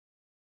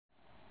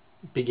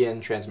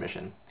begin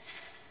transmission.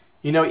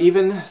 You know,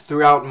 even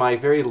throughout my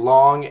very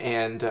long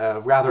and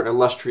rather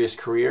illustrious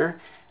career,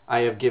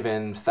 I have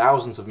given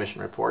thousands of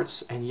mission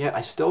reports, and yet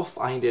I still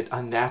find it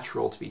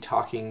unnatural to be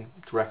talking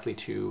directly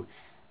to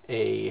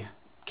a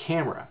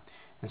camera.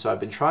 And so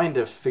I've been trying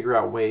to figure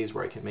out ways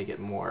where I can make it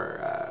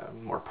more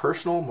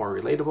personal, more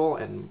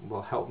relatable, and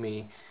will help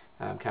me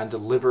kind of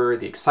deliver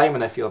the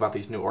excitement I feel about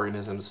these new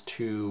organisms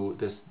to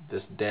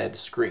this dead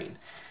screen.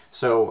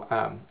 So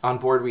on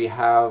board we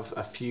have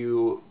a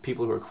few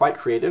people who are quite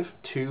creative,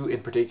 two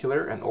in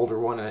particular, an older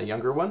one and a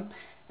younger one.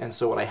 And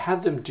so what I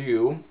had them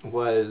do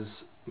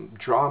was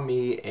draw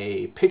me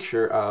a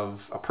picture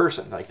of a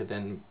person that I could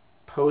then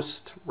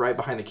post right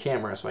behind the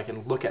camera so I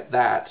can look at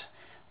that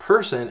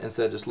person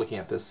instead of just looking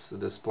at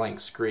this blank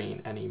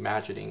screen and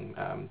imagining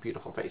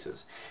beautiful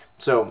faces.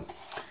 So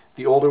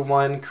the older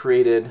one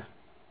created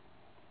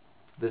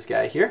this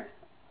guy here.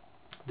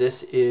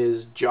 This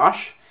is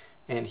Josh,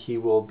 and he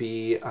will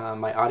be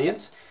my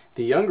audience.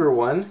 The younger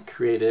one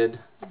created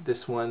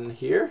this one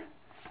here.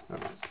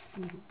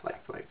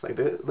 Like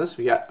this.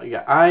 We got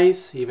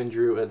eyes. He even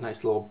drew a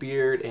nice little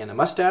beard and a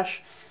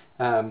mustache.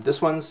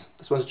 This one's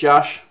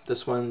Josh.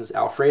 This one's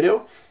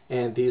Alfredo,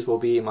 and these will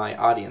be my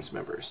audience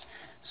members.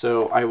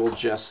 So I will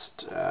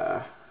just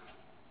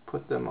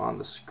put them on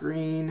the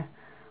screen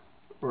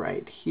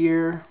right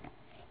here.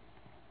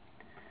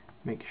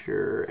 Make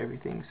sure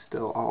everything's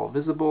still all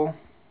visible.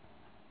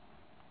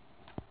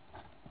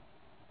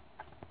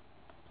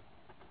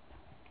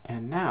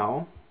 And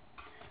now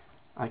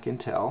I can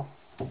tell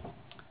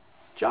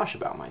Josh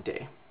about my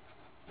day.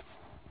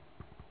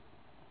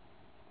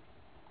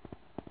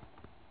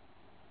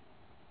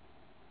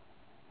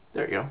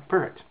 There you go,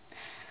 perfect.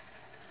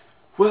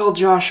 Well,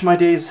 Josh, my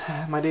days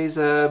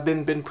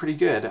been pretty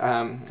good.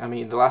 I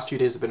mean, the last few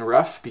days have been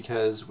rough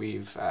because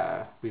we've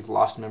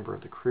lost a member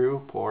of the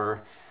crew,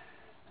 poor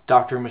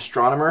Dr.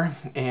 Astronomer,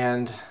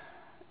 and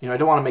you know I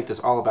don't want to make this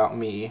all about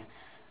me,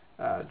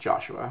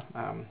 Joshua,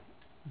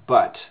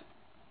 but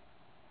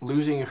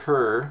losing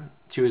her,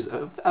 she was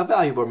a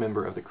valuable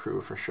member of the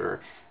crew for sure.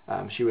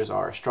 She was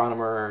our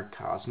astronomer,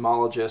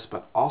 cosmologist,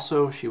 but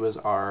also she was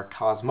our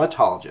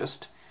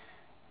cosmetologist.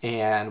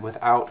 And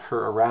without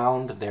her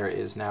around, there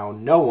is now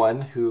no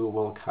one who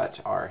will cut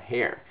our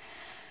hair.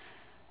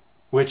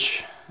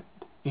 Which,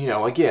 you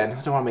know, again,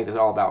 I don't want to make this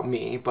all about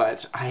me,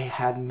 but I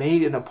had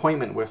made an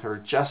appointment with her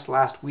just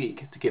last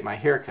week to get my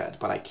hair cut,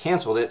 but I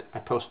canceled it. I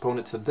postponed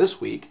it to this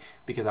week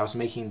because I was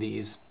making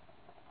these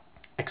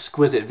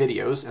exquisite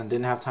videos and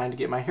didn't have time to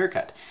get my hair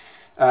cut.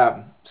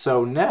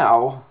 So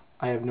now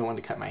I have no one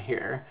to cut my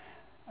hair.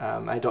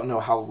 I don't know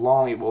how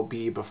long it will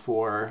be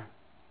before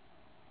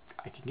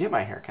I can get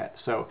my hair cut.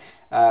 So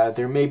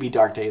there may be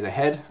dark days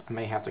ahead. I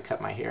may have to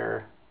cut my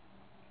hair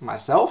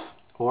myself,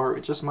 or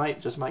it just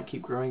might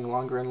keep growing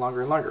longer and longer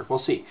and longer. We'll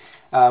see.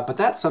 But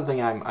that's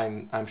something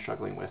I'm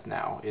struggling with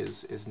now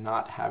is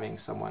not having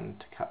someone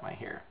to cut my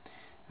hair.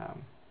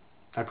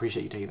 I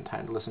appreciate you taking the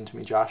time to listen to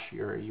me, Josh.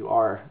 You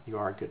are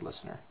a good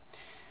listener.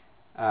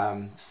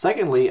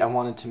 Secondly, I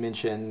wanted to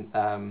mention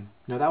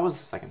no, that was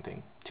the second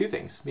thing. Two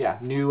things, yeah.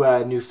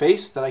 New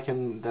face that I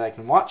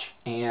can watch,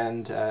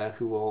 and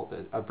who will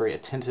a very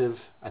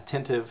attentive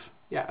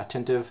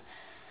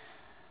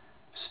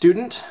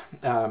student.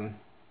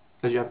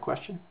 Did you have a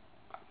question?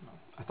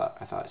 I thought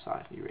I saw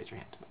it. You raised your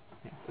hand.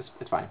 Yeah,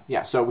 it's fine.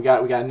 Yeah. So we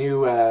got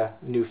a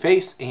new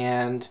face,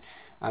 and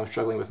I'm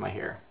struggling with my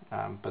hair.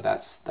 But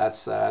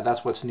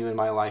that's what's new in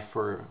my life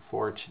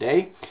for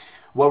today.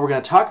 What we're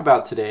going to talk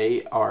about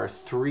today are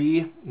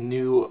three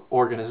new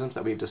organisms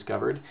that we've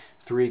discovered,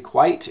 three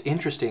quite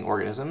interesting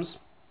organisms,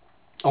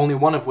 only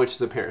one of which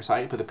is a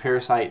parasite, but the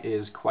parasite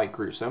is quite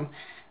gruesome,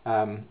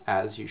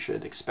 as you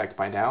should expect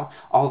by now,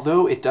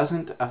 although it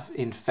doesn't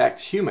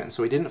infect humans.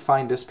 So we didn't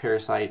find this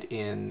parasite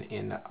in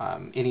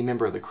any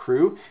member of the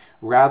crew.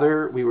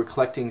 Rather, we were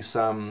collecting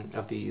some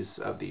of these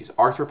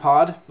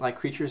arthropod-like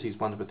creatures, these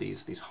ones with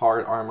these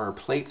hard armor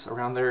plates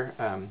around their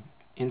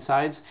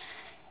insides.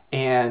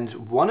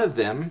 And one of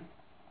them,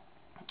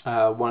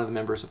 one of the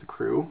members of the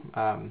crew,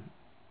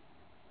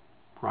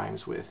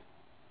 rhymes with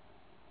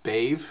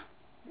Bave.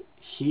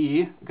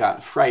 He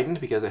got frightened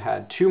because it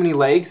had too many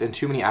legs and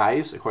too many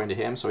eyes, according to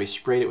him, so he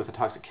sprayed it with a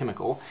toxic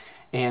chemical.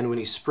 And when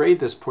he sprayed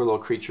this poor little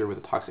creature with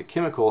a toxic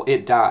chemical,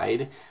 it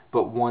died,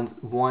 but one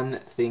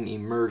thing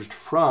emerged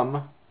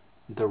from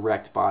the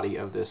wrecked body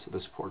of this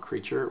poor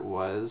creature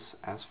was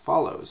as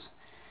follows.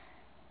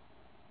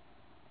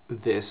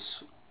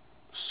 This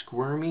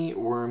squirmy,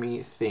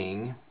 wormy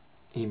thing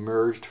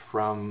emerged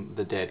from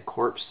the dead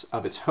corpse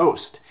of its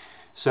host.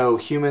 So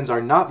humans are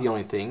not the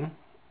only thing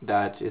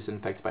that is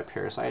infected by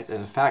parasites,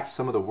 and in fact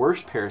some of the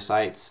worst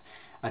parasites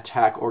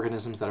attack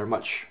organisms that are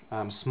much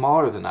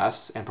smaller than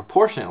us, and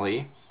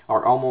proportionately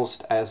are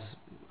almost as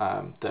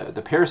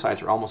the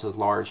parasites are almost as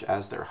large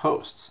as their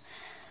hosts.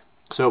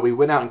 So we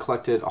went out and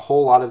collected a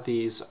whole lot of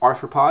these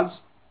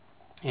arthropods,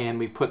 and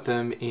we put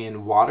them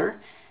in water.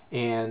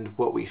 And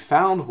what we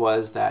found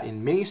was that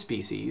in many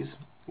species,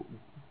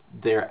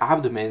 their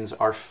abdomens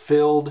are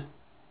filled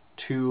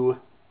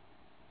to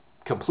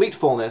complete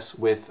fullness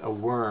with a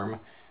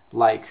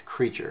worm-like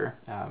creature,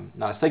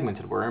 not a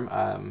segmented worm,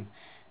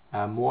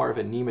 more of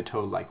a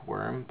nematode-like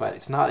worm, but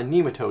it's not a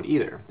nematode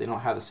either. They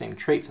don't have the same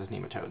traits as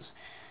nematodes.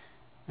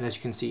 And as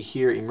you can see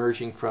here,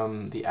 emerging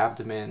from the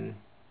abdomen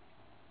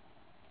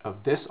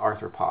of this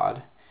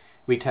arthropod,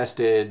 we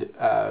tested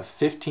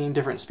 15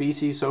 different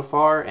species so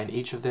far, and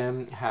each of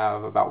them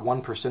have, about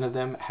 1% of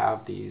them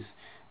have these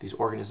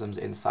organisms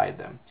inside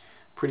them.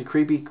 Pretty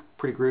creepy,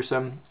 pretty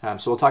gruesome.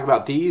 So we'll talk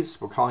about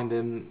these. We're calling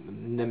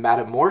them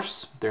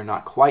nematomorphs. They're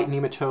not quite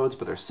nematodes,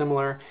 but they're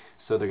similar,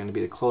 so they're going to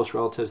be the close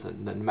relatives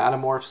of the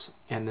nematomorphs.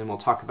 And then we'll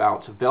talk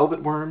about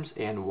velvet worms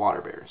and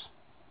water bears.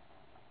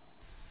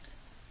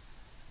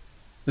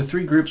 The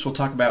three groups we'll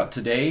talk about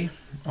today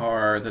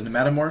are the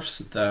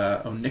nematomorphs,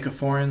 the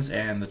onychophorans,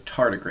 and the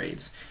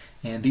tardigrades.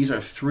 And these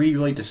are three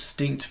really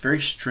distinct, very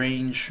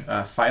strange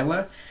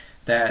phyla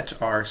that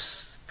are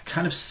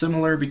kind of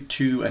similar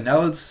to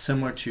annelids,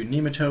 similar to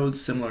nematodes,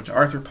 similar to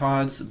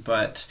arthropods,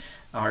 but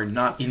are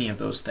not any of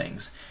those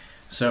things.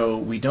 So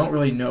we don't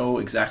really know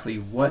exactly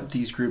what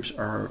these groups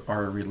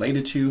are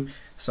related to.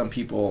 Some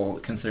people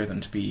consider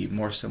them to be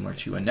more similar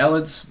to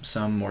annelids,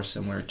 some more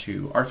similar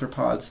to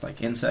arthropods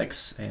like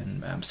insects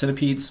and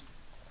centipedes.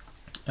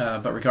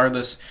 But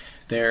regardless,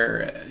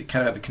 they're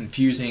kind of a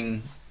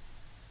confusing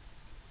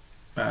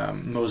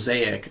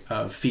mosaic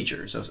of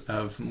features,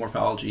 of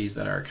morphologies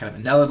that are kind of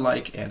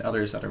annelid-like and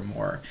others that are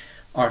more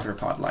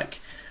arthropod-like.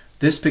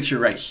 This picture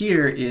right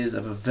here is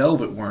of a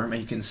velvet worm,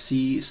 and you can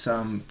see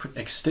some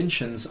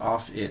extensions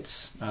off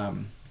its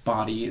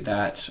body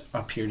that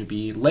appear to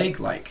be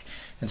leg-like.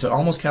 And so it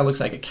almost kind of looks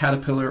like a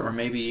caterpillar, or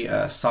maybe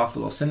a soft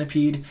little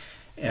centipede,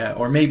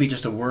 or maybe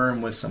just a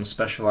worm with some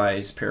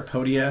specialized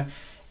parapodia.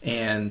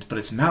 But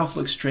its mouth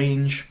looks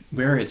strange.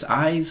 Where are its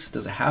eyes?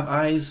 Does it have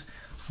eyes?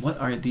 What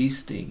are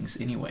these things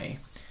anyway?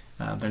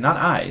 They're not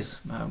eyes.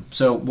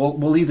 So we'll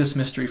leave this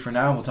mystery for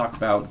now. We'll talk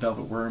about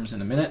velvet worms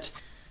in a minute.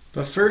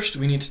 But first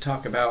we need to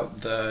talk about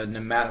the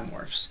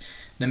nematomorphs.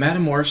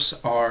 Nematomorphs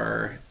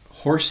are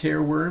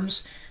horsehair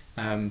worms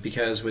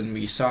because when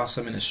we saw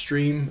some in a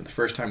stream, the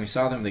first time we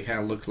saw them, they kind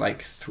of looked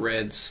like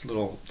threads,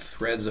 little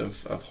threads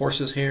of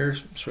horse's hair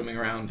swimming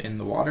around in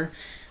the water.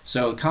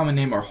 So the common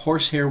name are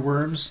horsehair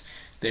worms.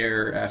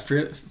 They're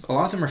a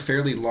lot of them are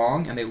fairly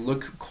long, and they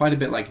look quite a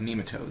bit like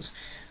nematodes.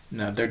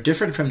 Now, they're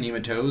different from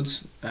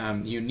nematodes,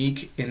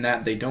 unique in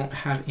that they don't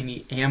have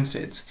any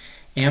amphids.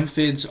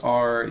 Amphids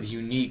are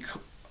unique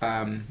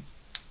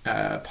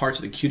parts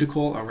of the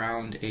cuticle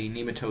around a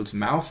nematode's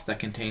mouth that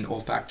contain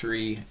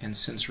olfactory and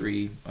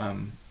sensory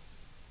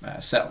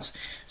cells.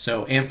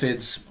 So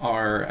amphids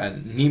are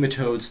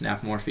nematodes,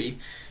 napomorphy.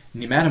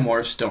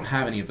 Nematomorphs don't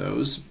have any of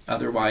those.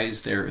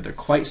 Otherwise, they're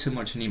quite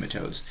similar to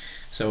nematodes.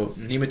 So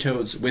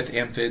nematodes with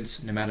amphids,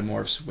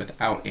 nematomorphs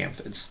without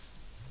amphids.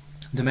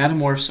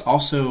 Nematomorphs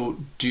also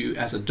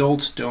as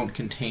adults, don't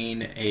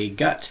contain a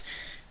gut,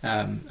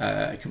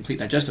 a complete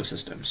digestive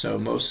system. So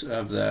most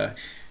of the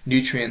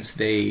nutrients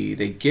they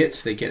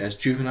get as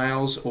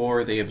juveniles,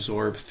 or they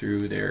absorb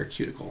through their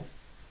cuticle.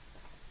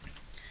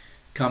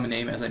 Common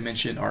name, as I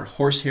mentioned, are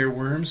horsehair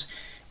worms.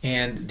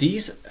 And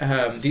these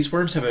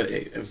worms have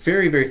a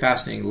very, very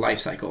fascinating life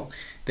cycle.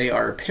 They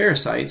are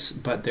parasites,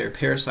 but they're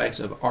parasites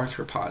of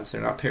arthropods.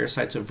 They're not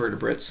parasites of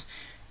vertebrates.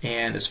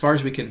 And as far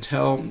as we can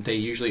tell, they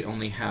usually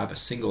only have a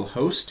single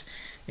host.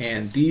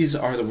 And these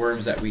are the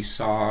worms that we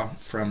saw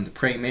from the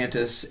praying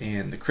mantis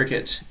and the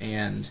cricket,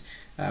 and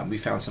we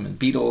found some in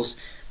beetles.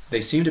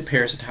 They seem to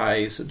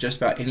parasitize just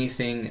about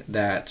anything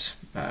that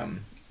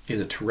is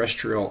a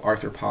terrestrial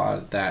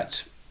arthropod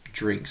that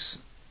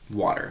drinks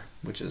water,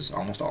 which is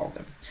almost all of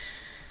them.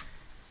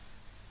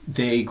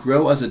 They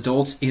grow as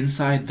adults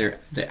inside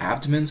the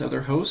abdomens of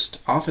their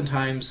host.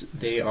 Oftentimes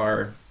they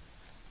are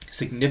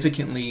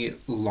significantly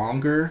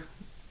longer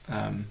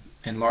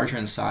and larger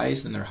in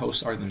size than their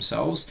hosts are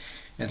themselves,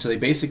 and so they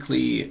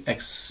basically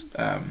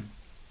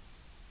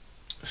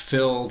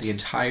fill the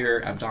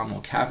entire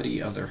abdominal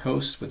cavity of their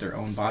host with their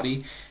own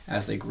body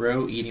as they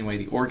grow, eating away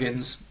the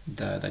organs,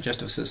 the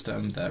digestive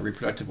system, the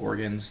reproductive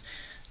organs,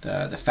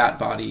 the fat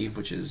body,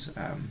 which is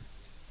kind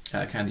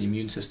of the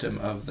immune system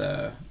of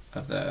the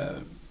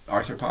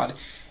arthropod,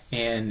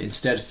 and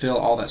instead fill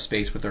all that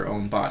space with their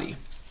own body.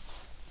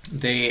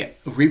 They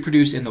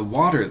reproduce in the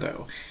water,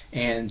 though,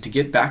 and to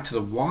get back to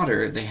the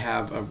water, they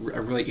have a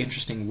really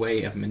interesting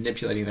way of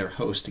manipulating their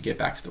host to get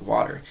back to the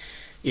water.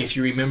 If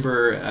you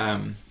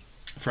remember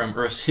from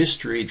Earth's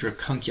history,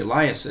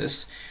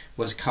 dracunculiasis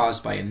was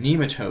caused by a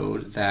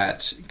nematode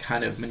that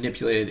kind of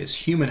manipulated its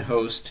human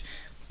host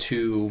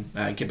to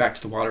get back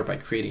to the water by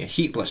creating a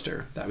heat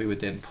blister that we would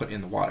then put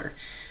in the water.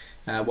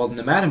 Well,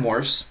 the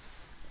nematomorphs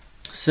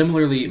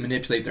similarly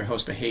manipulate their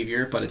host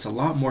behavior, but it's a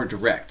lot more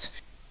direct.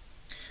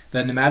 The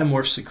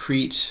nematomorphs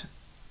secrete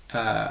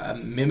a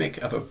mimic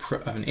of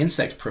an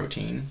insect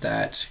protein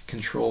that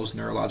controls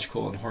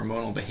neurological and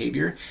hormonal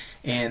behavior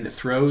and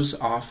throws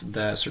off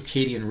the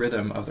circadian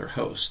rhythm of their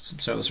hosts.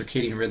 So the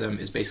circadian rhythm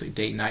is basically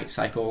day-night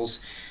cycles,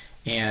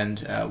 And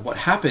what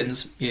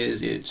happens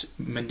is it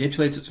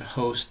manipulates its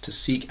host to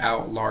seek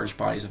out large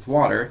bodies of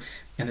water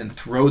and then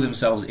throw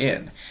themselves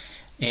in.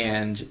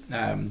 And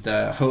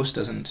the host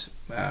doesn't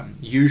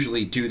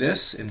usually do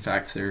this. In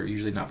fact, they're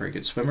usually not very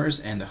good swimmers,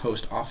 and the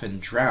host often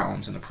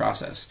drowns in the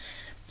process.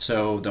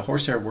 So the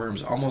horsehair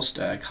worms almost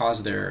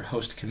cause their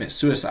host to commit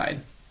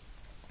suicide.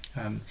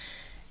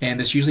 And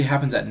this usually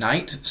happens at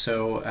night,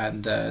 so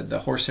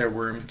the horsehair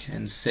worm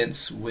can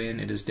sense when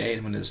it is day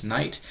and when it is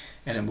night,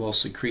 and it will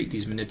secrete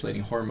these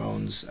manipulating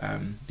hormones,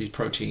 these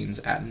proteins,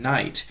 at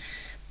night.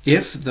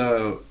 If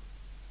the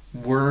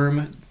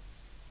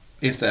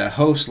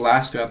host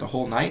lasts throughout the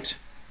whole night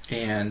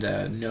and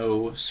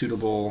no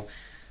suitable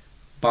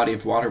body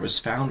of water was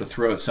found to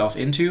throw itself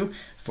into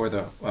for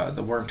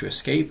the worm to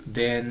escape,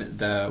 then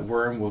the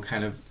worm will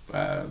kind of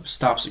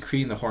stop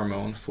secreting the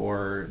hormone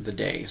for the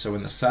day. So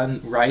when the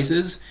sun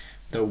rises,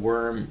 the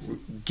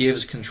worm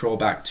gives control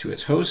back to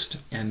its host,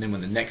 and then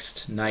when the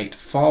next night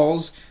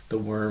falls, the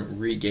worm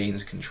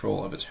regains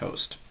control of its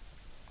host,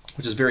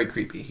 which is very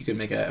creepy. You could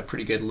make a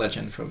pretty good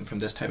legend from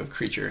this type of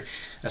creature,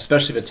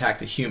 especially if it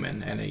attacked a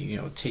human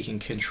and taking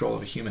control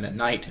of a human at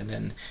night and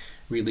then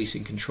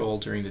releasing control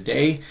during the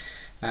day.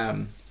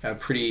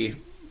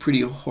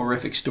 Pretty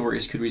horrific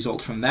stories could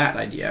result from that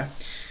idea.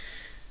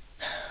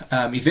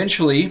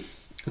 Eventually,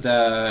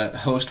 the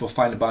host will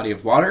find a body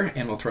of water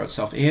and will throw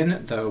itself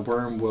in. The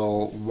worm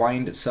will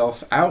wind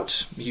itself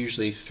out,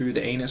 usually through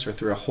the anus or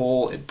through a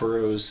hole it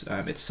burrows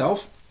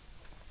itself,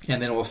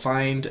 and then it will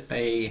find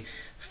a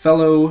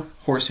fellow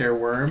horsehair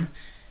worm.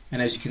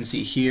 And as you can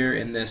see here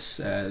in this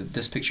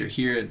picture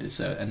here, it's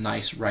a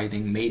nice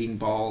writhing mating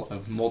ball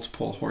of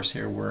multiple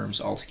horsehair worms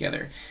all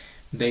together.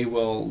 They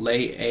will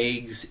lay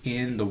eggs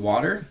in the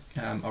water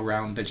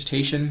around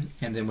vegetation,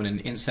 and then when an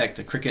insect,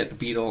 a cricket, a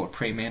beetle, a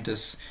praying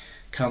mantis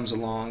comes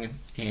along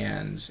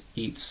and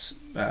eats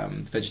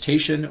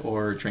vegetation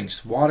or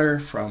drinks water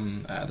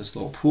from this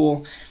little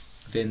pool,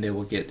 then they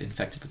will get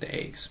infected with the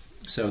eggs.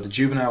 So the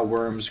juvenile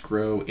worms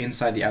grow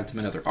inside the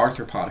abdomen of their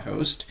arthropod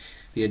host.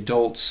 The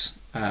adults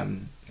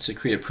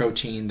secrete a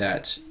protein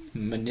that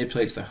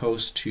manipulates the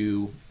host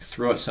to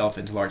throw itself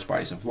into large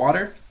bodies of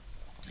water,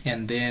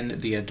 and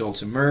then the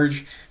adults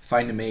emerge,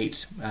 find a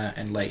mate,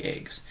 and lay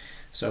eggs.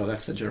 So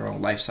that's the general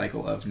life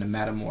cycle of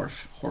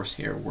nematomorph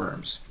horsehair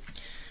worms.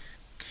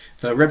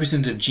 The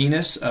representative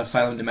genus of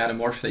phylum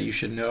Nematomorph that you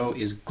should know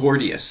is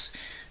Gordius.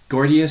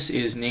 Gordius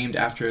is named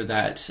after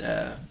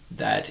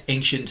that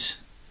ancient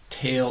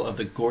tale of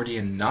the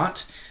Gordian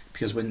knot,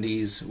 because when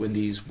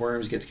these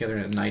worms get together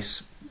in a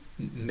nice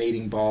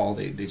mating ball,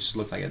 they just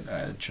look like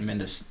a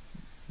tremendous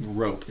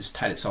rope has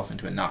tied itself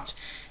into a knot.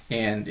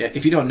 And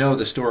if you don't know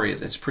the story,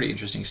 it's a pretty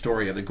interesting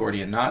story of the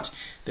Gordian knot.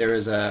 There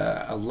is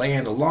a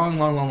land a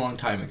long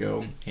time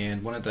ago,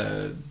 and one of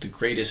the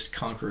greatest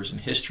conquerors in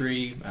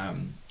history,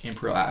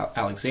 Emperor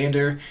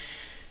Alexander,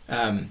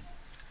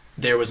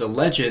 there was a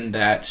legend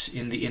that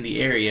in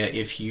the area,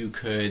 if you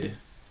could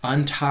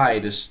untie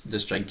this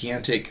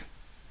gigantic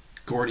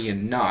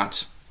Gordian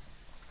knot,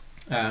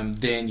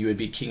 then you would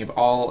be king of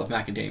all of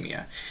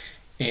Macedamia.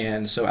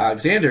 And so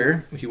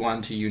Alexander, he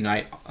wanted to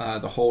unite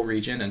the whole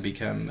region and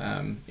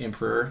become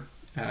emperor.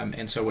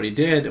 And so what he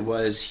did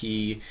was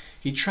he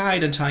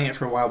tried untying it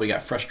for a while, but he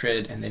got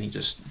frustrated, and then he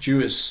just drew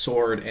his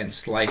sword and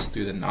sliced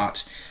through the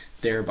knot,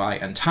 thereby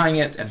untying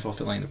it and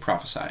fulfilling the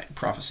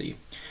prophecy.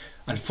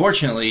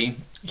 Unfortunately,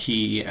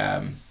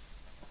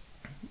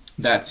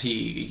 that's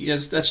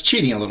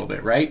cheating a little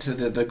bit, right?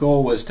 The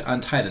goal was to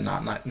untie the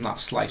knot, not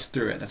slice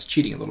through it. That's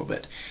cheating a little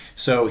bit.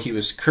 So he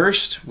was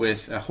cursed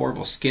with a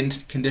horrible skin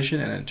condition,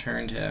 and it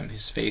turned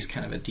his face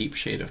kind of a deep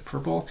shade of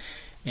purple.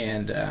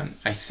 And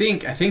I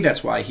think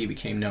that's why he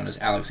became known as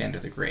Alexander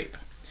the Grape.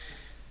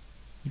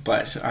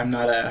 But I'm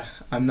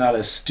not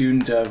a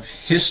student of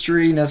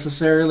history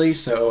necessarily,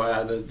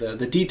 so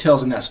the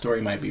details in that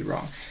story might be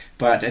wrong.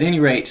 But at any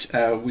rate,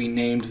 we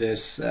named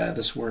this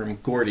worm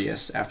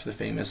Gordius after the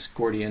famous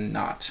Gordian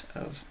knot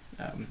of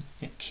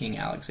King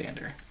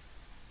Alexander.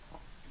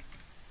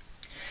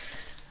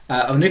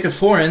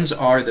 Onychophorans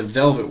are the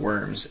velvet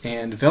worms,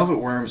 and velvet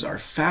worms are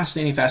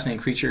fascinating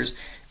creatures.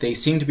 They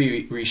seem to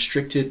be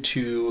restricted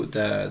to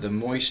the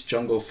moist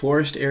jungle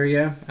forest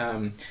area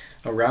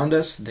around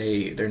us.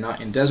 They're not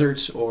in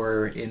deserts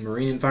or in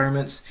marine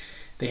environments.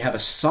 They have a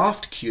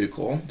soft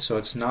cuticle, so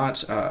it's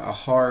not a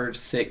hard,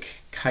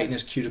 thick,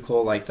 chitinous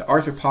cuticle like the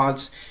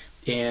arthropods,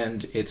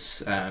 and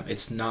it's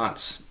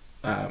not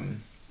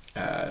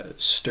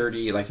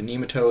sturdy like the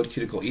nematode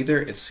cuticle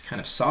either. It's kind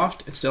of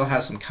soft. It still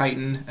has some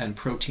chitin and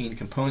protein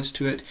components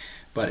to it,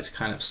 but it's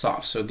kind of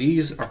soft. So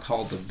these are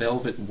called the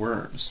velvet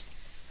worms.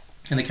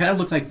 And they kind of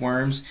look like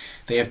worms.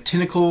 They have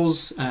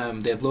tentacles, they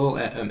have little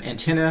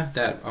antennae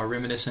that are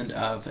reminiscent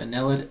of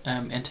annelid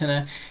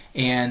antennae,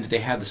 and they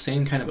have the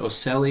same kind of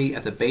ocelli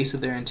at the base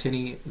of their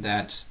antennae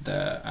that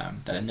that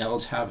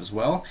annelids have as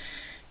well.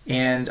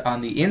 And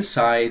on the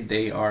inside,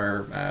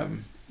 their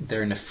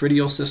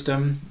nephridial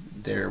system,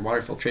 their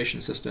water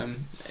filtration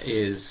system,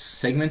 is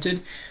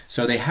segmented.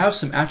 So they have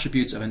some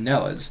attributes of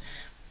annelids.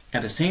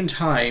 At the same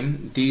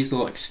time, these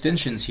little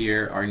extensions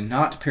here are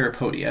not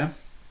parapodia.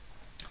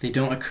 They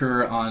don't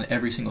occur on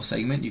every single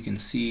segment. You can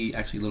see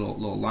actually little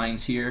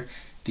lines here.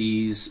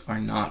 These are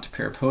not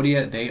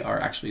parapodia, they are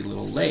actually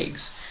little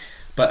legs.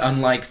 But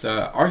unlike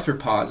the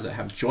arthropods that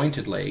have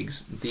jointed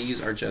legs, these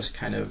are just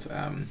kind of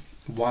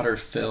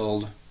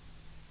water-filled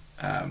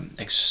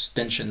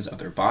extensions of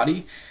their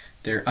body.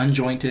 They're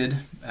unjointed,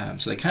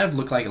 so they kind of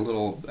look like a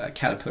little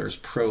caterpillar's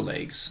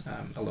prolegs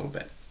a little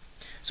bit.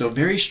 So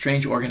very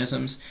strange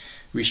organisms,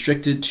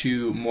 restricted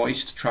to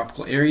moist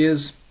tropical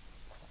areas.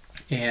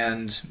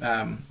 And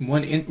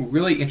one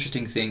really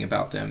interesting thing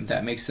about them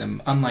that makes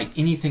them unlike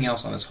anything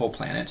else on this whole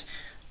planet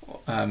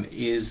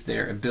is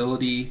their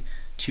ability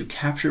to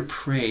capture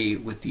prey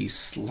with these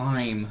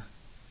slime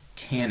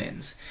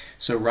cannons.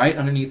 So right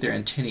underneath their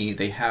antennae,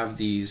 they have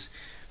these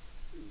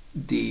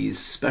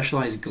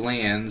specialized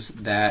glands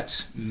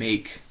that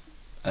make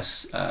a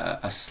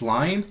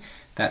slime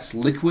that's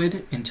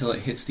liquid until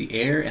it hits the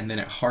air, and then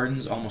it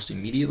hardens almost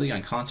immediately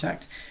on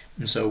contact.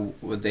 And so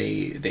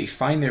they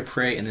find their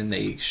prey, and then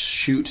they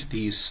shoot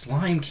these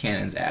slime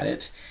cannons at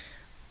it,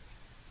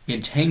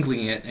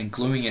 entangling it and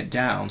gluing it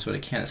down so that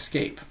it can't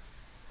escape,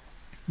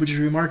 which is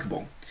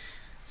remarkable.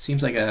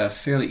 Seems like a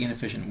fairly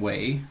inefficient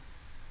way,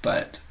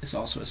 but it's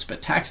also a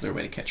spectacular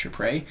way to catch your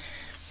prey.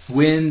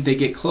 When they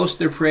get close to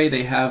their prey,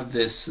 they have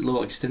this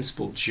little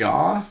extensible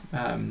jaw,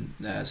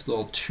 this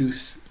little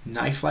tooth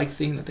knife-like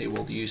thing that they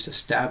will use to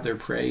stab their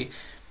prey,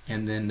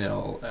 and then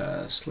they'll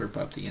slurp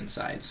up the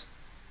insides.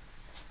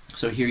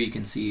 So here you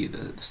can see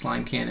the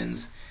slime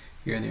cannons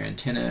here in their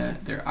antenna.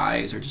 Their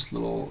eyes are just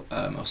little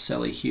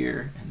ocelli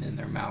here, and then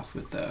their mouth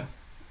with the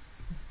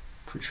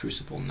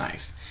protrusible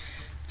knife.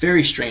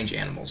 Very strange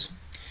animals.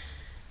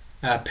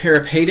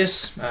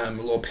 Peripatus,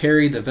 little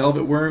Peri, the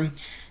velvet worm,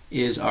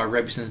 is our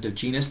representative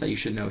genus that you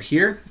should know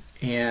here.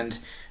 And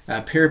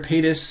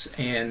Peripatus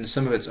and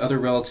some of its other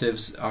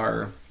relatives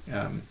are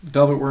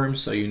velvet worms,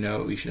 so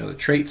you should know the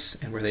traits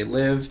and where they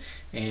live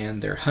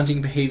and their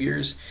hunting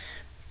behaviors.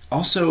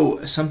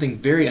 Also, something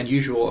very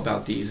unusual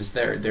about these is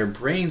their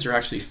brains are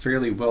actually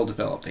fairly well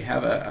developed. They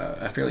have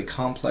a fairly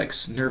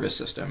complex nervous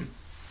system,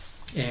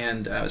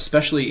 and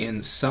especially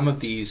in some of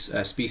these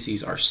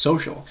species are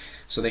social.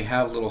 So they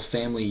have little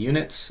family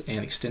units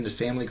and extended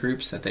family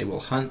groups that they will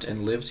hunt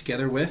and live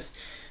together with.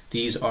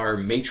 These are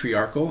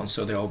matriarchal, and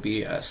so there will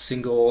be a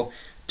single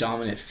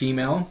dominant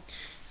female.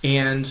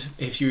 And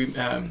if you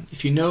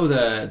know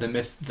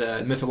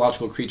the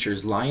mythological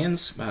creatures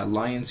lions,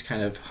 lions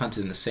kind of hunt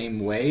in the same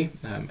way,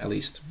 at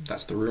least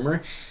that's the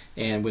rumor.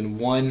 And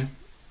when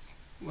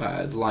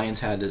the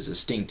lions had a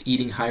distinct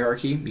eating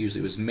hierarchy,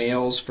 usually it was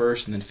males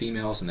first and then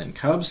females and then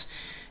cubs.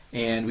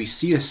 And we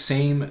see the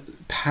same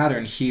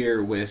pattern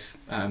here with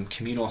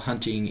communal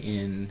hunting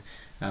in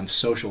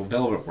social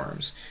velvet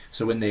worms.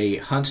 So when they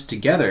hunt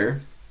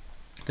together,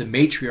 the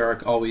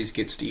matriarch always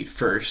gets to eat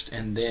first,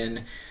 and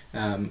then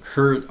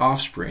her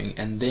offspring,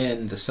 and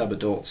then the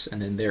subadults,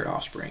 and then their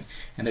offspring.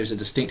 And there's a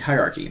distinct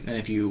hierarchy. And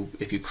if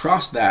you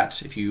cross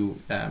that,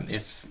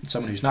 if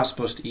someone who's not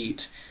supposed to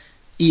eat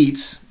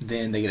eats,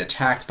 then they get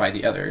attacked by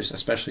the others,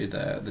 especially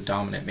the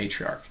dominant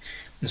matriarch.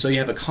 And so you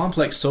have a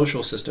complex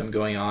social system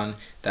going on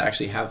that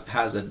actually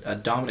has a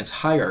dominance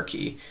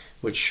hierarchy,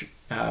 which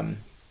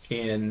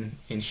in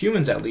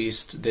humans at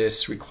least,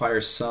 this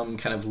requires some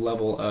kind of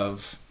level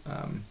of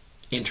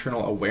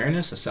internal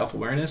awareness, a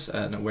self-awareness,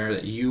 and aware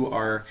that you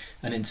are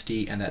an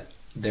entity and that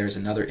there's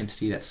another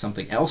entity that's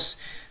something else.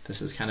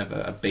 This is kind of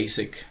a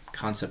basic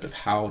concept of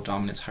how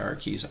dominance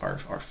hierarchies are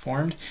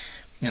formed.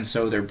 And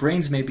so their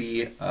brains may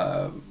be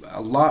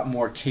a lot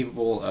more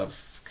capable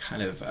of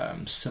kind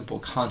of simple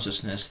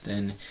consciousness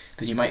than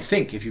you might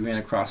think if you ran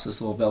across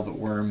this little velvet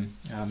worm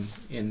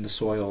in the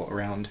soil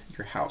around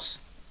your house.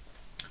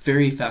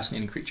 Very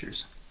fascinating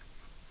creatures.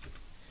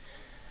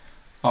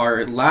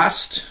 Our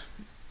last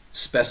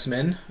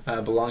specimen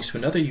belongs to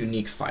another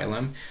unique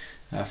phylum,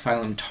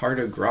 phylum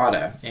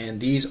Tardigrada,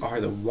 and these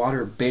are the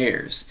water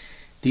bears.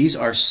 These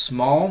are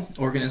small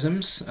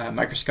organisms,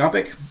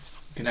 microscopic.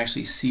 You can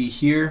actually see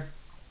here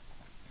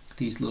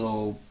these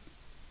little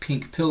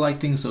pink pill-like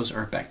things. Those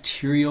are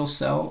bacterial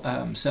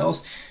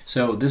cells.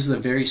 So this is a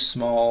very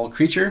small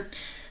creature,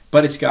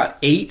 but it's got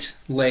 8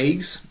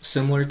 legs,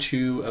 similar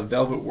to a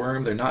velvet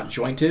worm. They're not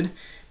jointed.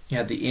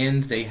 At the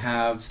end, they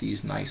have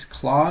these nice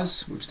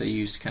claws, which they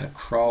use to kind of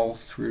crawl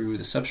through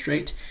the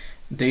substrate.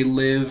 They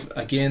live,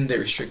 again, they're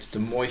restricted to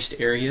moist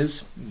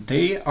areas.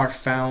 They are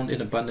found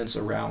in abundance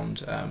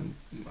around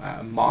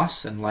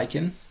moss and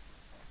lichen.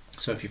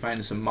 So if you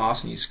find some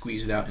moss and you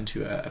squeeze it out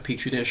into a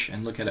petri dish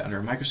and look at it under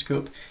a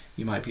microscope,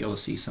 you might be able to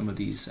see some of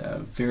these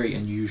very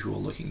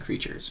unusual looking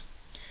creatures.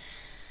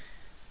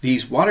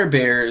 These water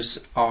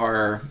bears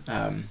are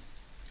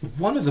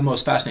one of the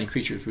most fascinating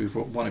creatures we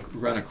want to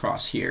run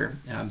across here.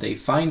 They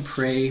find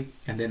prey,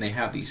 and then they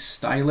have these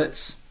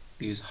stylets,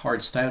 these hard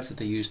stylets that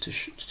they use to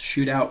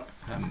shoot out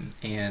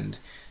and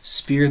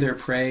spear their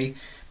prey.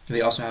 They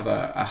also have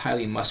a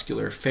highly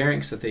muscular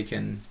pharynx that they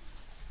can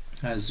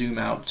zoom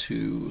out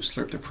to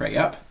slurp the prey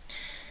up.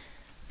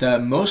 The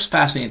most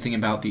fascinating thing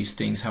about these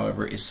things,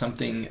 however, is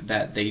something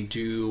that they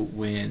do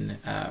when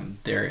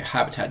their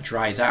habitat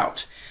dries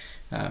out.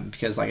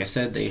 Because, like I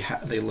said,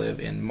 they live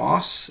in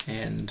moss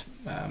and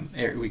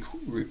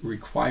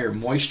require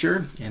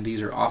moisture, and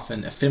these are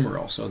often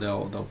ephemeral. So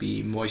they'll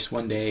be moist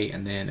one day,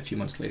 and then a few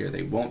months later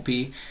they won't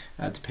be,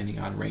 depending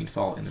on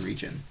rainfall in the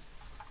region.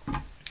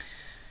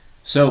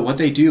 So what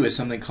they do is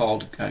something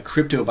called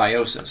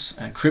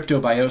cryptobiosis.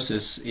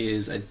 Cryptobiosis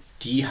is a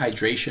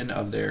dehydration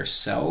of their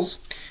cells,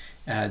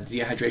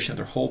 dehydration of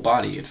their whole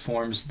body. It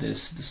forms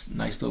this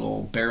nice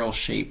little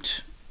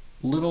barrel-shaped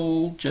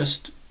little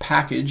just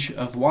package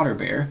of water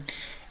bear,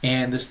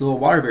 and this little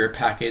water bear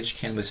package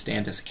can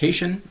withstand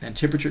desiccation and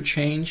temperature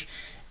change,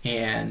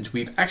 and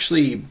we've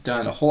actually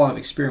done a whole lot of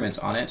experiments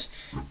on it,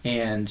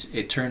 and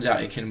it turns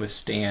out it can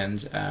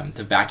withstand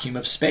the vacuum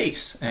of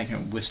space, and it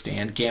can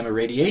withstand gamma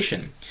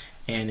radiation,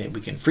 and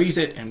we can freeze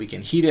it, and we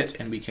can heat it,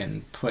 and we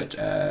can put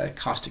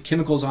caustic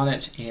chemicals on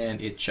it,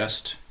 and it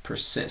just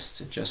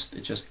persists. It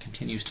just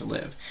continues to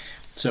live.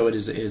 So it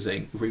is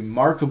a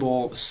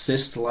remarkable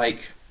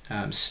cyst-like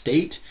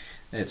state.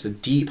 It's a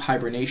deep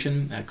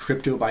hibernation,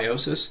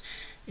 cryptobiosis,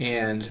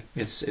 and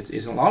it's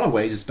in a lot of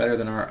ways it's better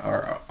than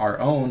our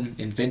own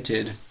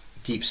invented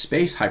deep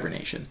space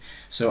hibernation.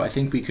 So I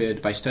think we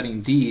could, by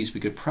studying these, we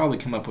could probably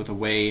come up with a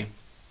way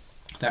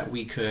that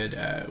we could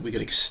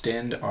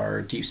extend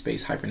our deep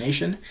space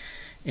hibernation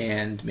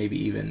and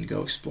maybe even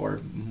go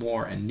explore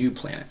more and new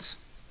planets.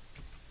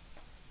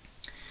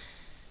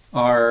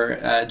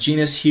 Our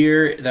genus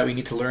here that we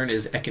need to learn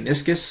is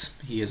Ecdyzoans.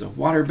 He is a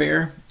water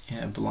bear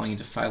belonging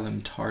to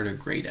phylum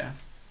Tardigrada.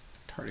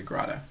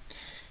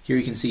 Here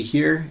you can see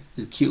here,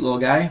 the cute little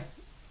guy.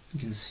 You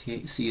can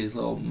see his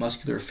little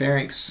muscular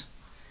pharynx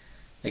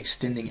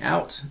extending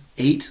out.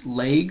 8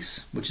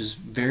 legs, which is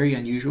very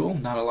unusual.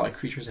 Not a lot of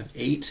creatures have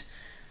 8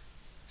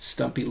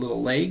 stumpy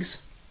little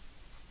legs.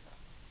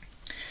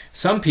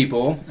 Some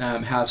people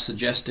have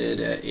suggested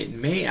it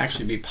may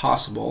actually be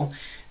possible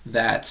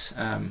that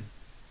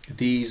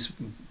these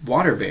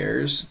water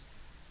bears,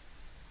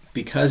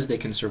 because they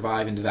can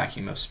survive in the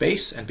vacuum of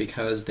space and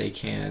because they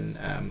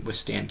can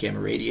withstand gamma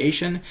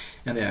radiation,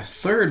 and then a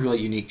third really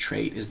unique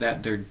trait is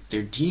that their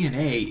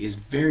DNA is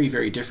very,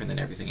 very different than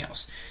everything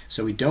else.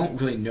 So we don't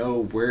really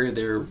know where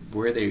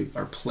they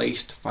are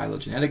placed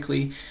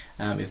phylogenetically,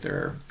 if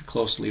they're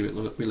closely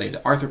related to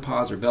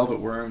arthropods or velvet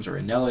worms or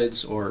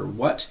annelids or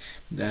what,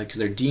 because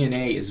their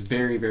DNA is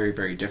very, very,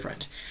 very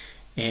different.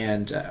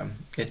 And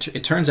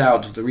it turns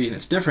out the reason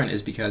it's different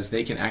is because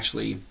they can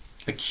actually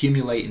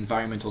accumulate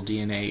environmental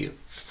DNA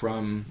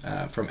from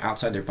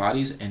outside their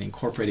bodies and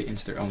incorporate it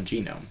into their own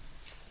genome.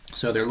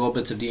 So there are little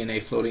bits of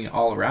DNA floating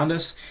all around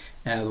us.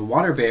 The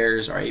water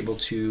bears are able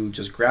to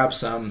just grab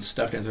some,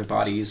 stuff it into their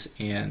bodies,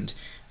 and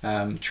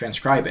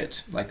transcribe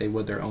it like they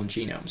would their own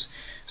genomes.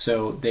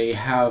 So they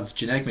have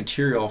genetic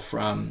material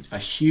from a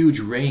huge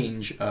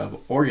range of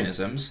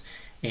organisms,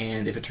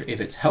 and if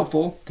it's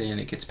helpful, then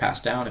it gets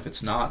passed down. If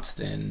it's not,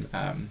 then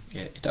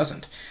it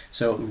doesn't.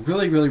 So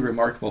really, really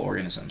remarkable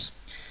organisms.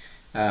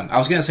 I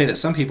was going to say that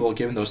some people,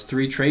 given those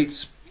 3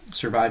 traits,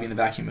 surviving the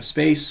vacuum of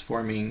space,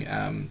 forming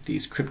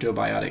these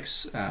cryptobiotic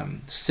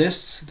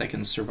cysts that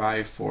can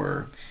survive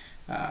for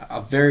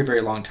a very,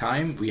 very long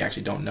time. We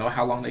actually don't know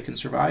how long they can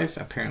survive,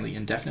 apparently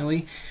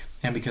indefinitely.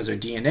 And because their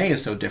DNA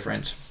is so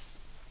different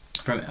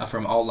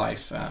from all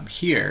life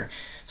here,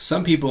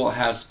 some people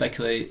have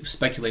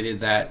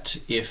speculated that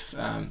if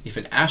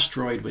an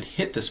asteroid would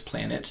hit this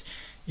planet,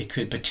 it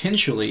could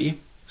potentially,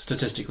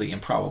 statistically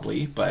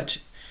improbably,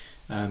 but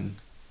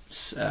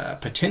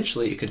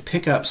potentially it could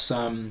pick up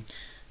some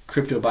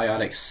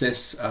cryptobiotic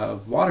cysts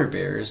of water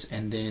bears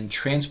and then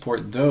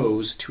transport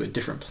those to a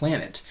different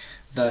planet,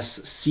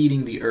 thus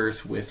seeding the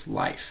Earth with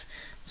life.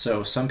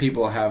 So some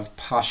people have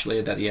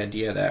postulated that the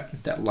idea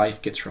that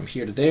life gets from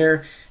here to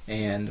there,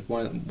 and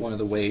one of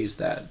the ways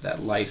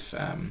that life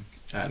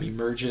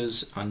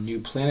emerges on new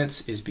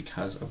planets is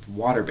because of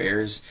water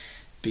bears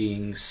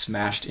being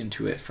smashed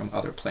into it from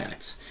other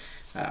planets.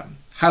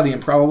 Highly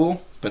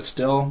improbable, but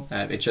still,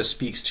 it just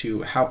speaks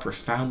to how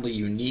profoundly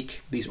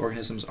unique these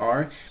organisms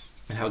are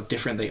and how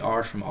different they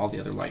are from all the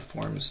other life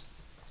forms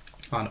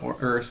on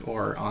Earth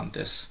or on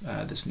this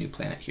new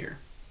planet here.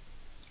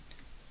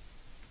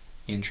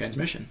 In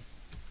transmission,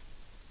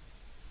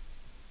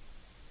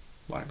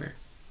 water bear.